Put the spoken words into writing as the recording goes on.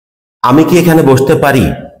আমি কি এখানে বসতে পারি?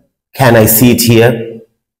 Can I sit here?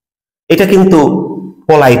 এটা কিন্তু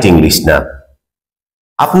পোলাইট ইংলিশ না।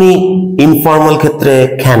 আপনি ইনফর্মাল ক্ষেত্রে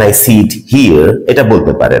ক্যান আই সিট হিয়ার এটা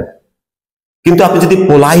বলতে পারেন, কিন্তু আপনি যদি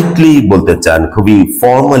পোলাইটলি বলতে চান, খুবই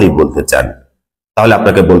ফর্মালি বলতে চান, তাহলে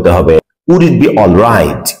আপনাকে বলতে হবে would it be all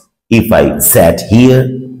right if I sat here?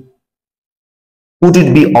 would it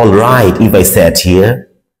be all right if I sat here?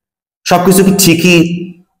 সবকিছু কি ঠিকই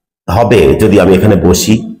হবে যদি আমি এখানে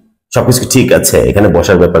বসি? সবকিছু ঠিক আছে, এখানে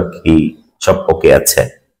বসার ব্যাপার কি সব ওকে আছে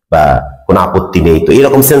বা কোনো আপত্তি নেই? তো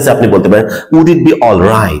এরকম সেন্সে আপনি বলতে পারেন would it be all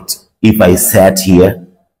right if I sat here?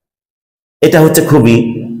 এটা হচ্ছে খুবই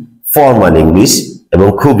ফর্মাল ইংলিশ এবং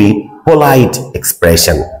খুবই পোলাইট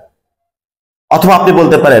এক্সপ্রেশন। অথবা আপনি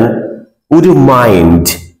বলতে পারেন would you mind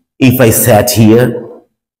if I sat here?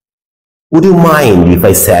 would you mind if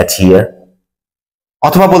I sat here?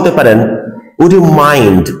 অথবা বলতে পারেন would you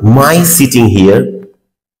mind my sitting here?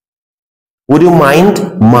 would you mind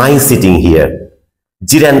my sitting here?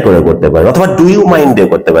 জিরান করে করতে পারেন। অথবা do you mind দিয়ে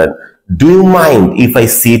করতে পারেন do you mind if I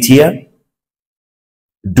sit here?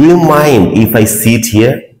 do you mind if I sit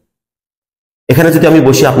here? এখানে যদি আমি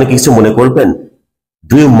বসি আপনি কি কিছু মনে করবেন?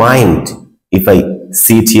 do you mind if I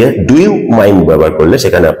sit here? do you mind ব্যবহার করলে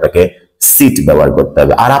সেখানে আপনাকে sit ব্যবহার করতে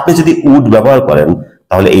হবে। আর আপনি যদি would ব্যবহার করেন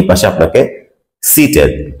তাহলে এই পাশে আপনাকে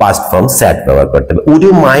seated past form sat ব্যবহার করতে হবে। would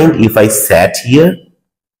you mind if I sat here?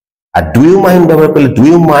 R do you mind ব্যবহার করলে do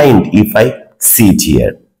you mind if I sit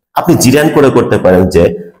here? আপনি জিরান করে করতে পারেন যে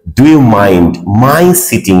do you mind my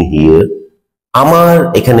sitting here? আমার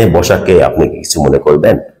এখানে বসাকে আপনি কিছু মনে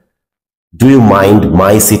করবেন? do you mind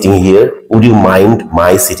my sitting here? would you mind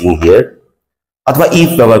my sitting here? অথবা if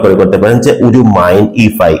ব্যবহার করে করতে পারেন যে would you mind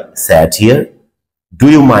if I sat here? do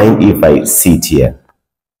you mind if I sit here?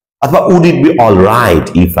 অথবা would it be all right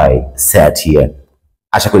if I sat here?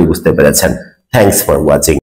 আশা করি বুঝতে পেরেছেন। Thanks for watching.